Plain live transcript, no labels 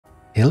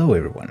Hello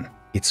everyone,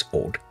 it's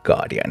Old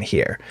Guardian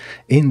here.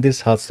 In this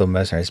Hearthstone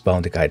Mercenaries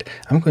bounty guide,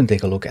 I'm going to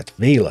take a look at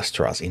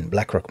Vaelastrasz in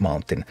Blackrock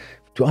Mountain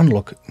to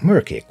unlock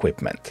Murky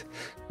equipment.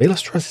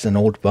 Vaelastrasz is an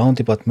old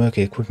bounty, but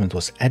Murky equipment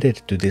was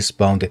added to this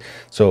bounty,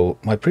 so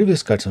my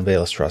previous guides on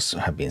Vaelastrasz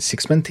have been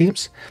 6-man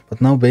teams, but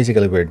now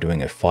basically we're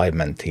doing a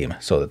 5-man team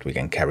so that we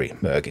can carry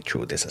Murky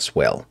through this as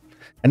well.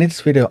 And in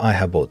this video I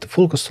have both the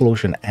full cost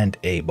solution and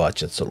a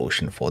budget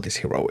solution for this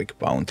heroic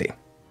bounty.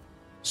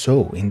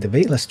 So, in the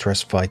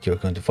Vaelastrasz fight, you're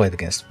going to fight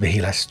against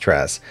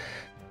Vaelastrasz.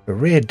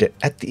 Red,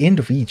 at the end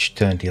of each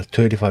turn, deal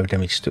 35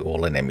 damage to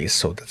all enemies,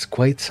 so that's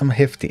quite some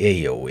hefty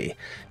AoE.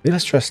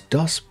 Vaelastrasz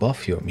does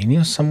buff your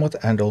minions somewhat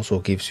and also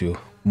gives you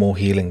more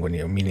healing when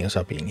your minions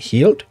are being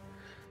healed.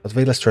 But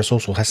Vaelastrasz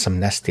also has some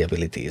nasty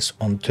abilities.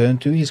 On turn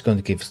 2, he's going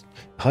to give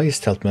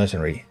highest health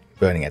mercenary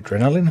burning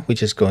adrenaline,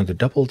 which is going to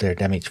double their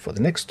damage for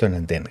the next turn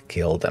and then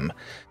kill them.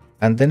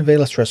 And then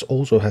Vaelastrasz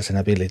also has an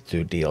ability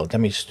to deal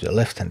damage to the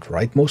left and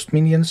rightmost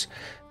minions,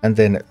 and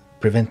then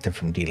prevent them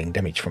from dealing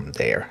damage from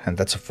there, and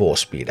that's a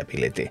 4-speed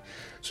ability.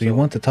 So you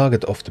want the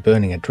target of the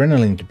burning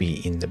adrenaline to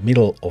be in the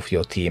middle of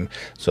your team,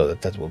 so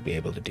that will be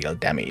able to deal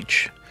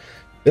damage.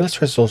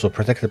 Vaelastrasz is also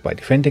protected by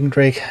Defending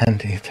Drake,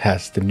 and it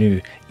has the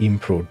new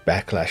improved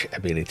backlash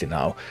ability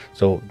now,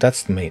 so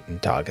that's the main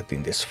target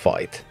in this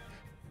fight.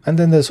 And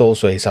then there's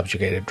also a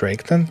subjugated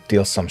Drake that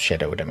deals some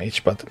shadow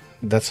damage, but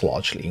that's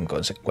largely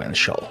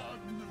inconsequential.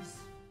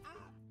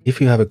 If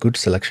you have a good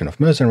selection of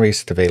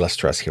mercenaries, the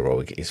Vaelastrasz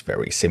heroic is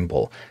very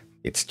simple.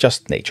 It's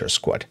just Nature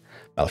Squad.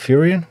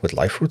 Malfurion with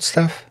Liferoot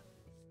Staff,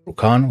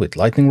 Rukan with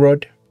Lightning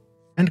Rod,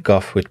 and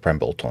Guff with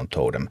Bramblethorn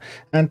Totem.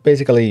 And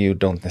basically you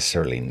don't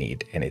necessarily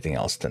need anything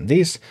else than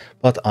these,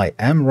 but I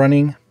am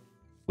running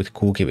with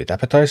Cookie with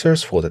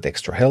Appetizers for that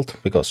extra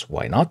health, because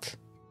why not?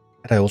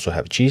 And I also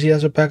have Cheesy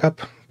as a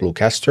backup, Blue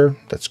Caster,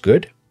 that's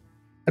good.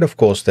 And of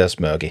course there's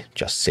Murky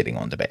just sitting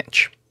on the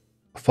bench.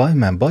 A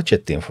 5-man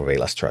budget team for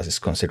Vaelastrasz is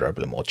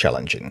considerably more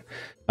challenging.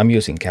 I'm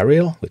using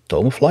Cariel with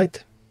Tome of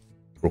Light,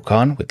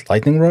 Rukan with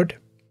Lightning Rod,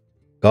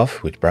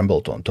 Guff with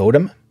Bramblethorn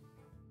Totem,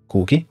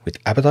 Cookie with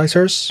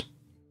Appetizers,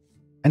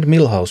 and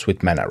Millhouse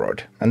with Mana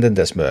Rod, and then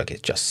there's Murky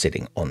just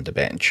sitting on the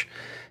bench.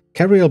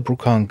 Cariel,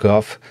 Rukan,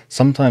 Guff,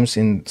 sometimes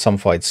in some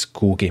fights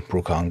Cookie,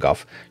 Rukan,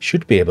 Guff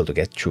should be able to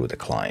get through the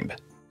climb.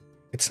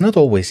 It's not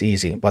always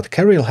easy, but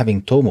Cariel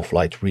having Tome of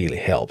Light really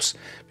helps,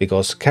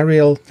 because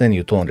Cariel, then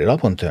you taunt it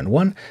up on turn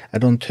 1,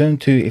 and on turn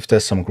 2, if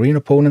there's some green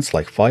opponents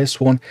like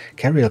Firesworn,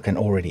 Cariel can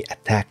already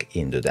attack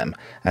into them,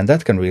 and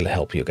that can really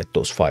help you get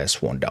those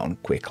Firesworn down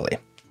quickly.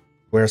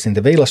 Whereas in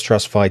the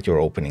Vaelastrasz fight,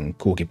 you're opening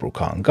Cookie,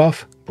 Rukan,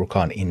 Guff,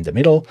 Rukan in the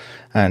middle,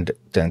 and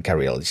then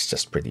Cariel is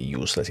just pretty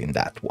useless in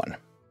that one.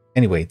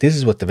 Anyway, this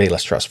is what the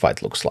Vaelastrasz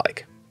fight looks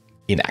like.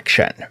 In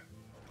action.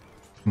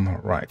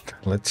 Alright,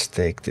 let's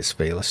take this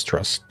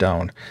Vaelastrasz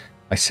down.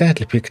 I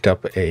sadly picked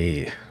up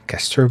a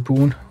caster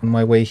boon on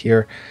my way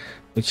here,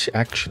 which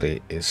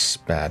actually is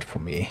bad for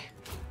me,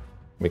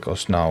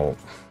 because now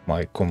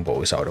my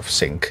combo is out of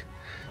sync.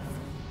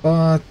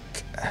 But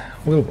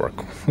we'll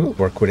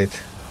work with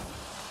it.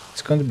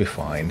 It's going to be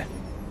fine.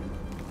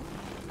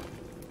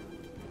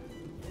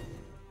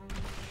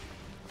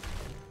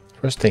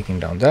 First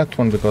taking down that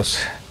one,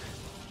 because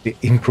the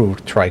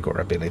improved Trigor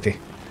ability.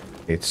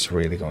 It's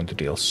really going to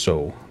deal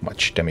so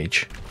much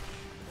damage.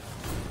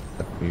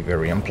 That will be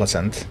very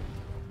unpleasant.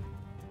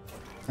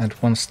 And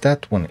once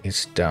that one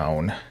is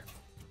down,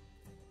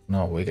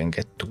 now we can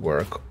get to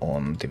work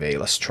on the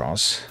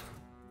Vaelastrasz.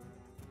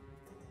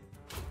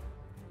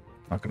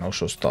 I can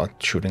also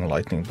start shooting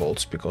lightning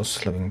bolts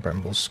because Living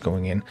Bramble's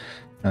going in.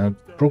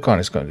 Rukan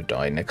is going to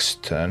die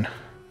next turn.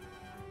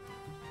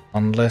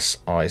 Unless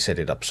I set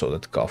it up so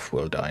that Guff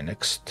will die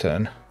next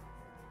turn.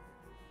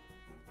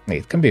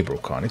 It can be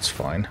Rukan, it's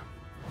fine.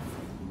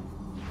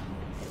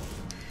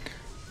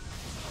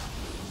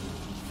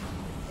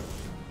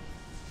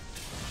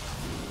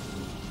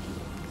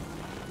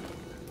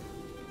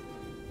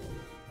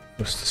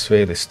 Just the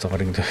Sveil is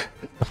starting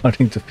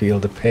to feel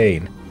the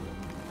pain.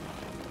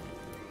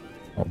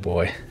 Oh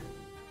boy.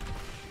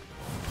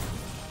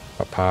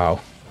 Pow.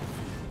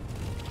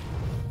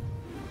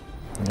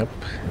 Yep,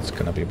 it's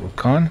gonna be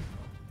Rukan.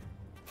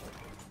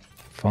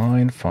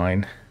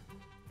 Fine.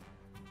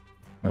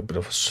 A bit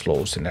of a slow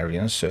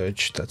Cenarian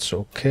surge, that's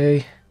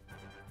okay.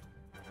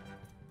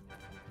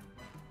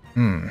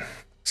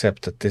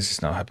 Except that this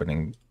is now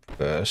happening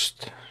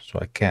first, so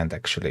I can't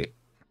actually...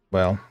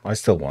 Well, I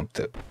still want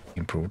the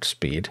improved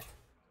speed.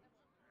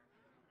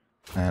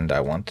 And I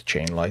want the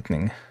Chain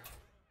Lightning.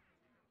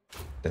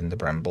 Then the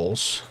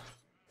Brambles.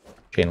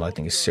 Chain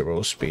Lightning is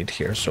 0 speed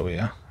here, so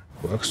yeah,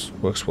 works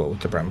well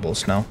with the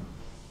Brambles now.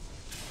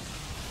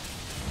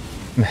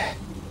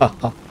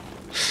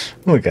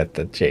 Look at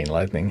that Chain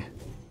Lightning.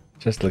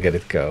 Just look at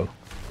it go.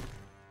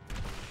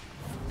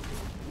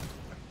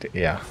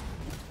 Yeah.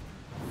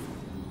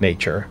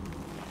 Nature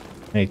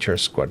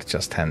Squad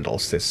just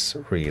handles this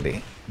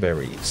really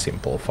very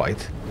simple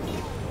fight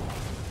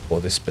for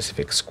this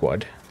specific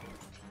squad.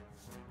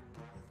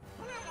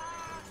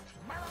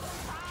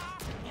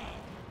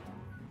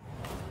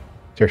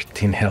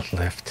 13 health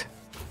left.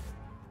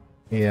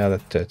 Yeah,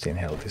 that 13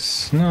 health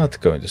is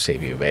not going to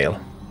save you, Vale.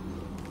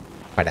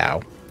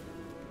 Padow.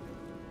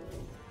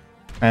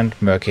 And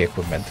Murky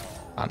equipment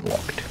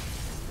unlocked.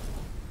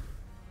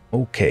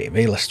 Okay,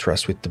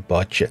 Vaelastrasz with the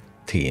budget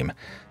team.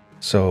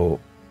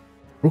 So,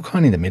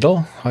 Brukan in the middle,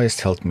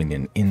 highest health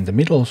minion in the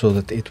middle so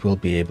that it will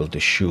be able to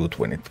shoot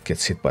when it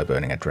gets hit by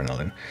burning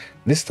adrenaline.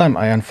 This time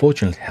I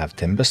unfortunately have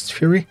Tempest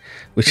Fury,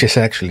 which is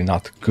actually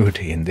not good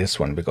in this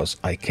one because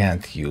I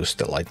can't use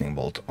the lightning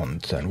bolt on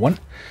turn 1.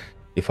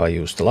 If I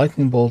use the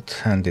lightning bolt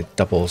and it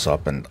doubles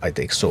up and I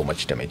take so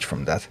much damage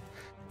from that.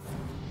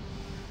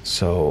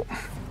 So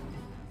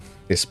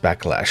this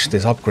backlash,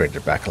 this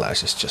upgraded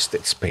backlash is just,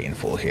 it's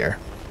painful here.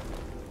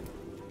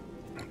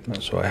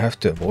 So I have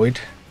to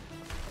avoid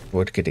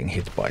getting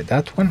hit by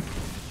that one.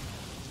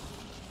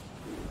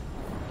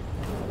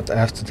 But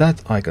after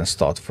that I can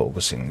start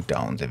focusing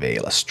down the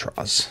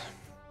Vaelastrasz.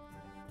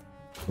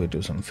 We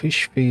do some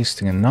fish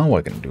feasting and now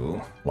I can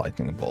do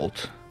lightning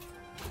bolt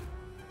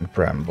and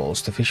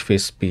brambles. The fish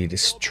feast speed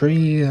is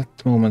 3 at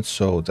the moment,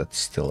 so that's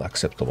still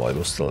acceptable. I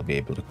will still be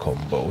able to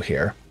combo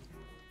here.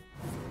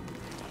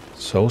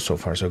 So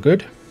far so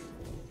good.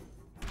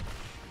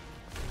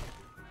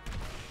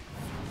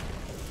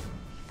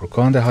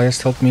 Brukan, the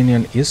highest health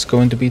minion, is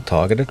going to be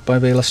targeted by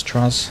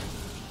Vaelastrasz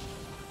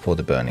for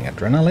the burning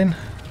adrenaline.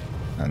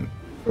 And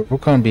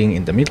Brukan being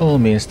in the middle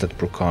means that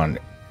Brukan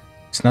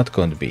is not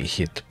going to be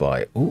hit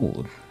by...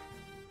 Ooh.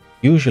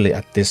 Usually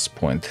at this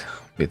point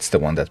it's the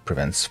one that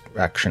prevents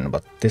action,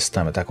 but this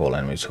time attack all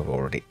enemies have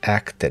already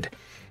acted.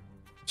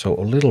 So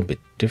a little bit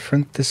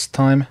different this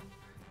time.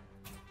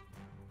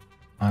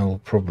 I will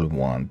probably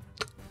want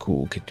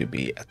Cookie to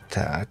be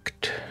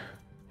attacked.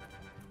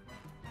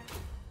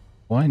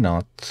 Why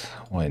not?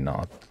 Why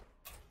not?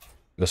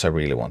 Because I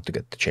really want to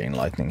get the Chain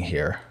Lightning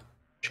here.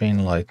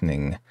 Chain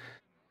Lightning,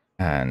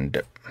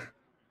 and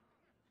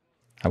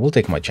I will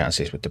take my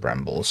chances with the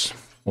Brambles.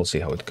 We'll see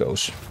how it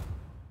goes.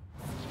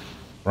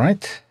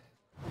 Right.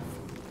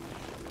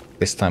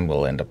 This time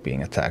we'll end up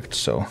being attacked,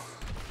 so...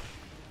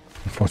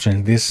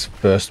 Unfortunately, this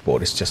first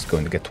board is just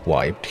going to get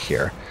wiped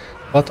here.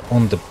 But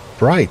on the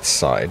bright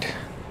side,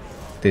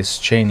 this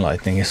Chain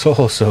Lightning is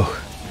also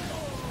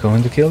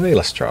going to kill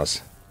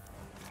Vaelastrasz.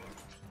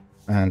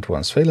 And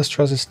once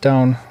Vaelastrasz is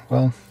down,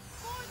 well...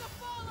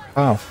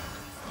 Wow.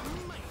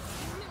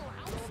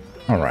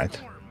 Alright.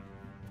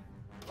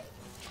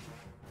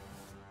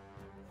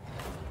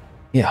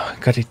 Yeah,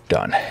 got it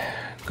done.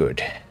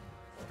 Good.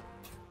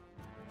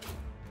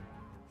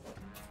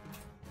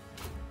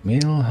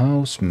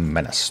 Millhouse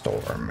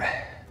Menastorm.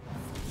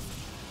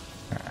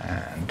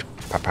 And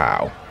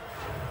pow.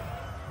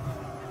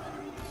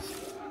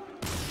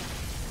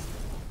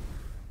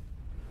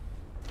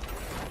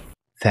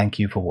 Thank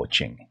you for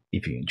watching.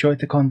 If you enjoyed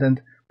the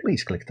content,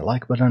 please click the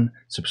like button,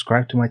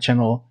 subscribe to my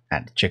channel,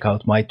 and check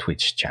out my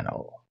Twitch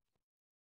channel.